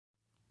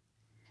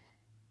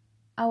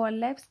Our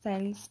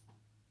lifestyles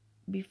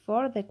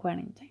before the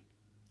quarantine.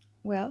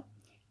 Well,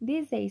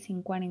 these days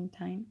in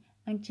quarantine,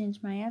 I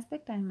changed my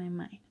aspect and my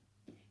mind.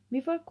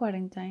 Before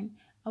quarantine,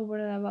 I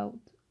worried about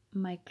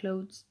my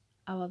clothes,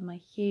 about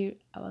my hair,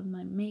 about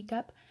my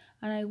makeup,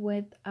 and I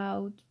went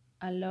out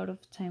a lot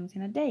of times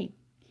in a day.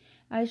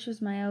 I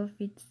choose my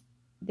outfits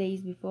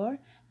days before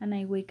and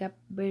I wake up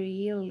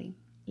very early,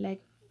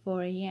 like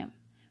 4 a.m.,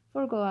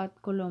 for go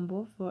out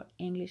Colombo for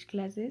English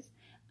classes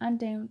and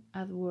then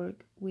at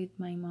work with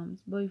my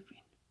mom's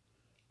boyfriend.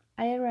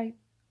 I arrived,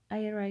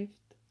 I arrived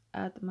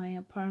at my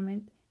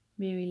apartment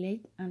very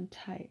late and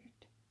tired.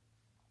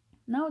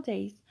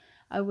 Nowadays,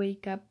 I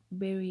wake up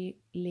very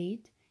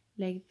late,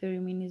 like 30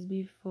 minutes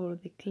before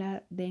the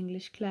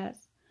English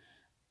class.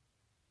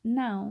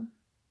 Now,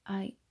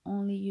 I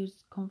only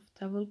use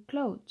comfortable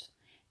clothes,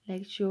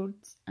 like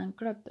shorts and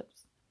crop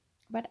tops.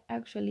 But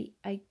actually,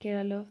 I care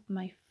a lot of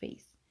my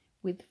face,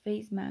 with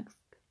face mask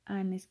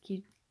and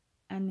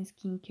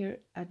skincare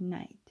at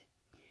night.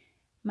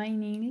 My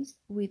nails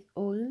with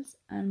oils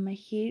and my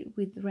hair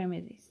with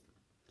remedies.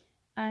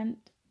 And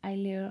I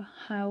learn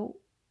how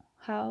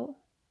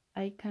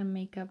I can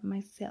make up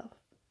myself.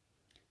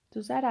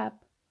 To set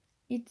up,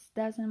 it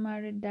doesn't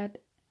matter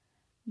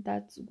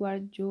that's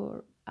what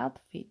your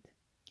outfit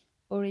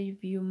or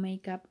if you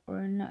make up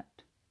or not.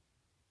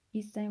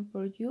 It's time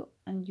for you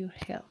and your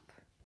health.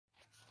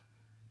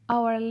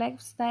 Our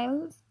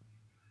lifestyles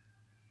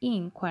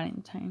in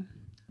quarantine.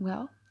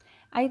 Well,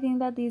 I think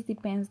that this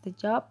depends the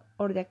job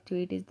or the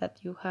activities that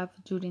you have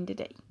during the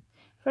day.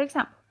 For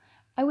example,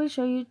 I will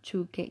show you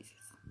two cases.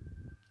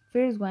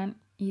 First one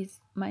is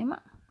my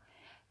mom.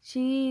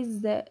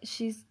 She's the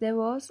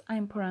boss at an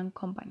important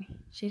company.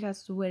 She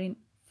has to wear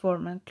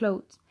formal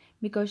clothes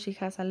because she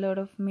has a lot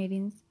of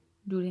meetings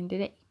during the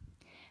day.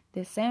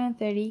 The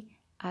 7:30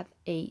 at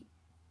 8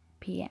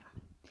 p.m.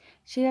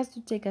 She has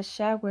to take a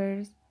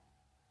shower,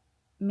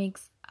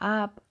 mix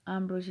up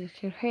and brush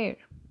her hair.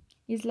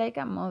 It's like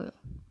a model.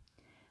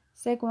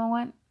 Second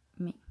one,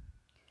 me.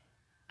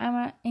 I'm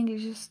an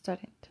English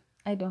student.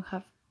 I don't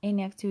have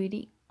any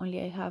activity,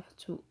 only I have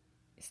to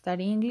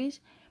study English,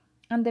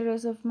 and the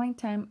rest of my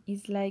time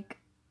is like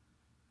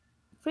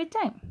free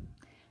time.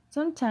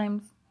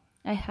 Sometimes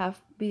I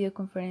have video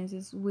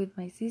conferences with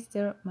my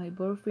sister, my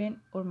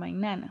boyfriend, or my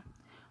nana,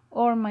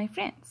 or my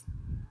friends,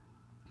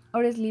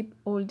 or sleep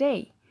all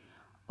day,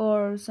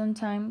 or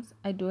sometimes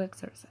I do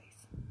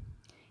exercise.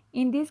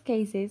 In these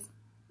cases,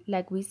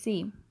 like we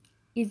see,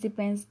 it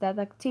depends that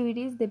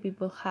activities the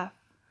people have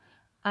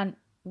and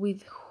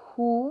with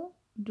who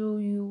do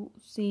you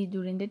see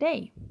during the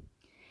day.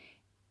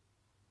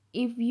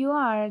 If you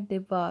are the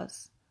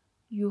boss,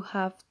 you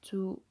have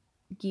to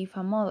give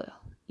a model,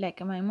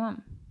 like my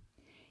mom.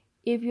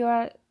 If you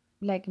are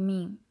like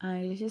me,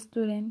 an English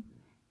student,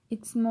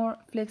 it's more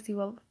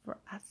flexible for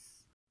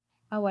us.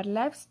 Our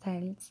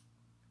lifestyles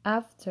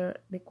after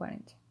the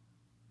quarantine.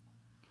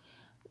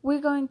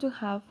 We're going to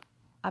have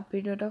a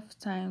period of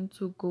time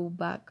to go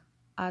back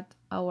at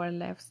our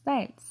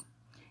lifestyles,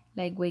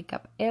 like wake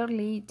up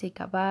early, take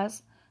a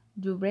bath,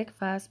 do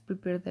breakfast,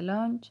 prepare the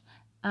lunch,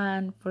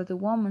 and for the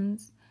women,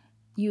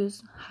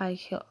 use high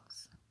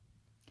heels.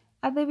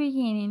 At the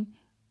beginning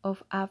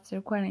of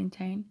after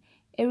quarantine,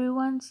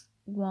 everyone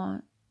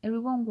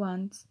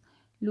wants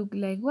look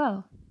like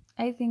well.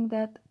 I think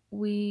that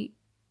we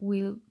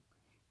will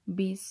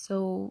be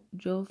so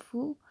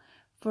joyful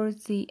for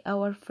see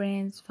our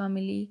friends,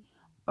 family,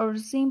 or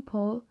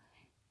simple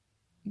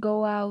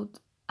go out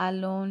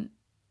alone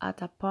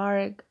at a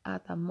park,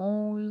 at a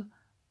mall,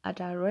 at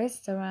a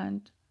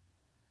restaurant.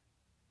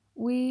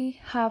 We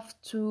have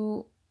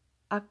to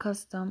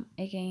accustom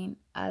again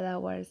at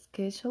our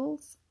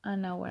schedules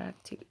and our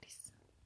activities.